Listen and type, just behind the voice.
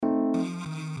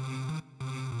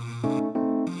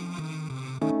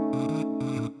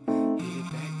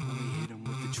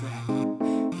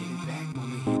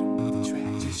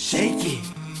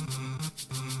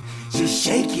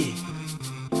shake it.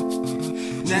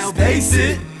 Now bass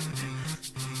it.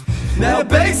 Now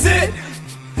bass it.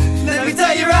 Let me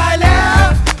tell you right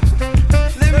now.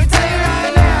 Let me tell you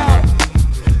right now.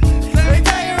 Let me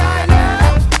tell you right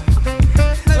now.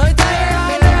 Let me tell you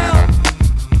right now.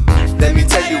 Let me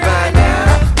tell you right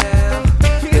now.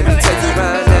 Let me tell you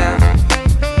right now.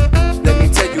 Let me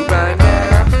tell you right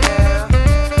now.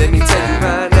 Let me tell you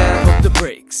right now. Pump the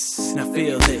brakes, now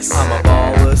feel this. I'm a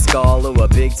baller, scholar, a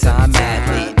big time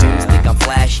athlete. Dudes think I'm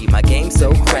flashy, my game's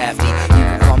so crafty. You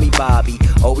can call me Bobby,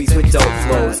 always with dope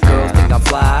flows. Girls think I'm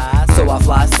fly, so I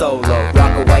fly solo.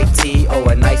 Rock a white tee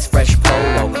or a nice fresh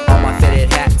polo. All my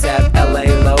fitted hats have LA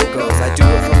logos. I do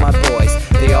it for my boys,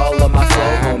 they all love my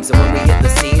flow homes. And when we hit the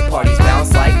scene, parties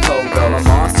bounce like pogo. I'm a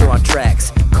monster on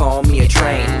tracks, call me a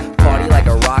train. Party like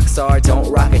a rock star,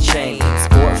 don't rock a chain.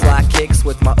 Sport fly kicks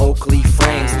with my Oakley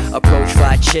frames. Approach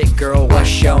fly chick, girl,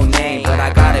 what's your name? But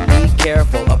I gotta be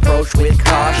careful, approach with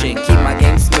caution. Keep my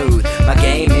game smooth, my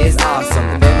game is awesome.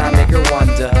 And then I make her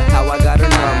wonder how I got her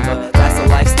number. That's a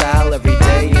lifestyle every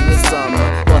day in the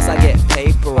summer. Plus I get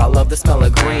paper, I love the smell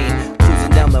of green.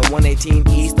 Cruising down the 118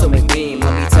 East of McBeam.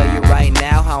 Let me tell you right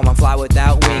now how I'm fly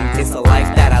without wings. It's the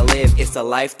life that I live, it's the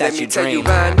life that you dream.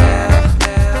 Let me tell you right now.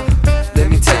 Let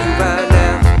me tell you right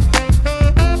now.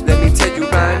 Let me tell you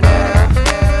right now.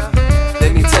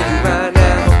 Let me tell you right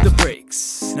now. Pump the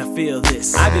brakes, now feel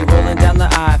this. I be rolling down the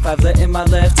I-5, letting my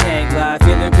left hand glide.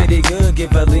 Feeling pretty good,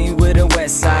 give a lean with a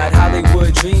west side.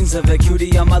 Hollywood dreams of a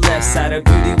cutie on my left side, a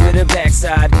beauty with a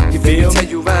backside. You feel Let me tell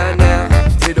you right now.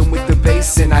 Hit 'em with the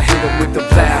bass and I hit 'em with the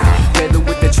plow. Hit 'em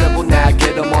with the treble, now I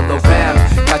get 'em all around.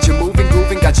 Got you moving,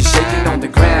 grooving, got you shaking on the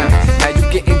ground. Now you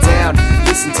getting down,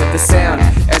 listen to the sound.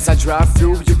 As I drive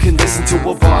through, you can listen to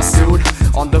a boss, dude.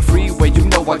 On the freeway, you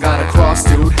know I gotta cross,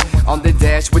 dude. On the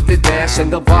dash with the dash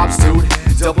and the bobs, dude.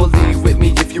 Double E with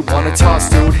me if you wanna toss,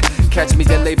 dude. Catch me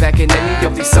then lay back in any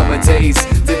of these summer days.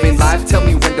 Living life, tell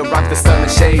me when to rock the sun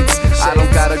and shades. I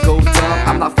don't gotta go dumb,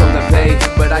 I'm not from the Bay,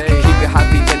 but I can keep it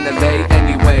happy in LA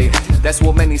anyway. That's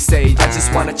what many say, I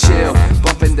just wanna chill.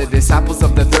 Bumping the disciples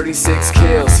of the 36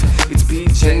 kills. It's B.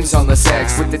 James on the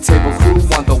sax with the table crew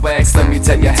on the wax. Let me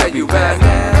tell you right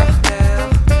now.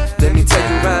 Let me tell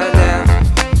you right now.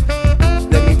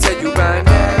 Let me tell you right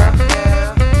now.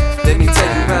 Let me tell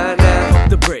you right now. Pump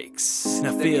the brakes,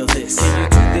 now feel this.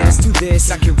 Can you do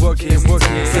this? I can work it,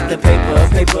 get the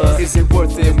paper. Is it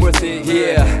worth it?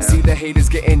 Yeah. See the haters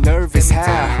getting nervous,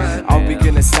 how? Are we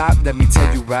gonna stop? Let me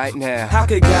tell you right now. How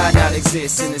could God not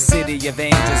exist in the city of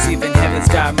angels? Even heaven's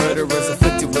got murderers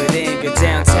afflicted with anger.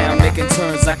 Downtown making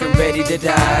turns like I'm ready to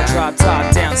die. Drop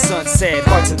top down Sunset,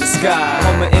 heart to the sky.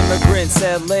 Home of immigrants,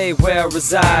 LA where I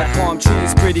reside. Palm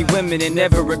trees, pretty women and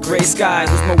never a gray sky.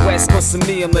 Who's my West Coast of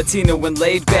me? I'm Latino and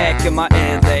laid back in my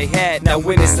LA hat. Now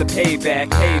when is the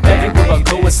payback? Everywhere I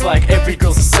go, it's like every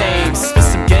girl's the same. Spit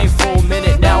some game for a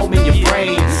minute, now I'm in your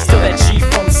brain. Still that G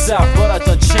from the south, but I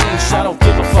done changed. I don't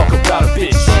give a fuck about a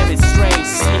bitch, damn it's strange.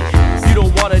 See, you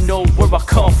don't wanna know where I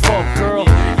come from, girl.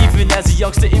 Even as a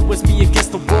youngster, it was me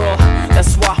against the world.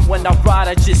 That's why when I ride,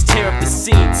 I just tear up the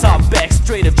scene. Top back